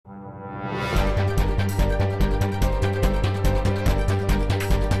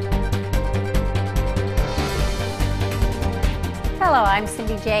I'm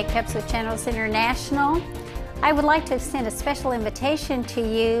Cindy Jacobs with Channels International. I would like to extend a special invitation to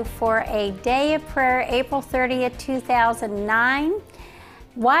you for a day of prayer, April 30th, 2009.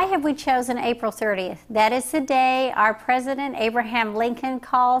 Why have we chosen April 30th? That is the day our President Abraham Lincoln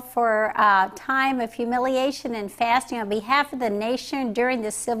called for a time of humiliation and fasting on behalf of the nation during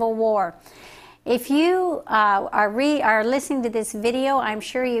the Civil War. If you are listening to this video, I'm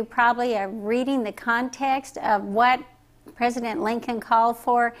sure you probably are reading the context of what President Lincoln called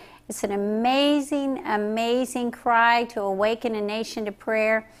for. It's an amazing, amazing cry to awaken a nation to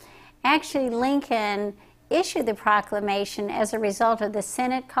prayer. Actually, Lincoln issued the proclamation as a result of the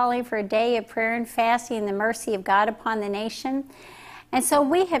Senate calling for a day of prayer and fasting and the mercy of God upon the nation. And so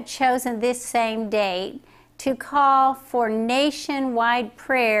we have chosen this same date to call for nationwide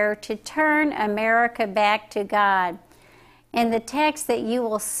prayer to turn America back to God. In the text that you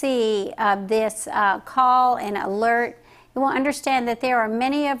will see of this call and alert, you will understand that there are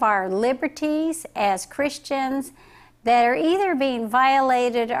many of our liberties as Christians that are either being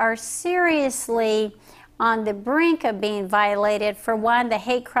violated or seriously on the brink of being violated. For one, the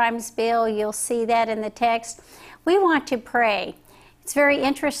hate crimes bill, you'll see that in the text. We want to pray. It's very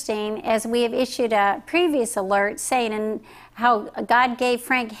interesting, as we have issued a previous alert saying how God gave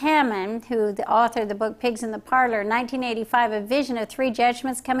Frank Hammond, who the author of the book Pigs in the Parlor, in 1985, a vision of three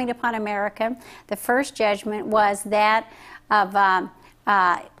judgments coming upon America. The first judgment was that of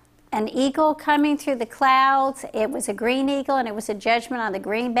an eagle coming through the clouds. It was a green eagle, and it was a judgment on the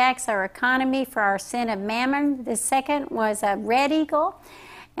greenbacks, our economy, for our sin of mammon. The second was a red eagle,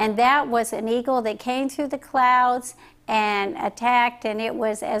 and that was an eagle that came through the clouds and attacked, and it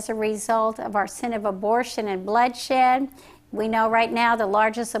was as a result of our sin of abortion and bloodshed. We know right now the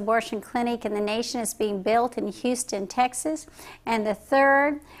largest abortion clinic in the nation is being built in Houston, Texas. And the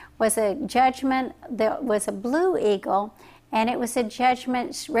third was a judgment that was a blue eagle, and it was a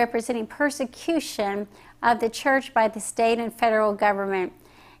judgment representing persecution of the church by the state and federal government.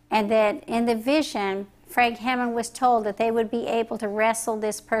 And that in the vision, Frank Hammond was told that they would be able to wrestle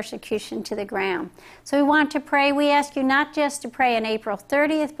this persecution to the ground. So we want to pray. We ask you not just to pray on April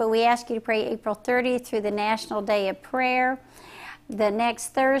 30th, but we ask you to pray April 30th through the National Day of Prayer, the next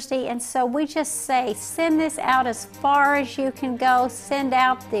Thursday. And so we just say, send this out as far as you can go. Send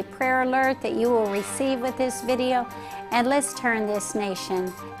out the prayer alert that you will receive with this video. And let's turn this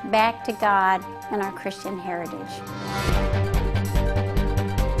nation back to God and our Christian heritage.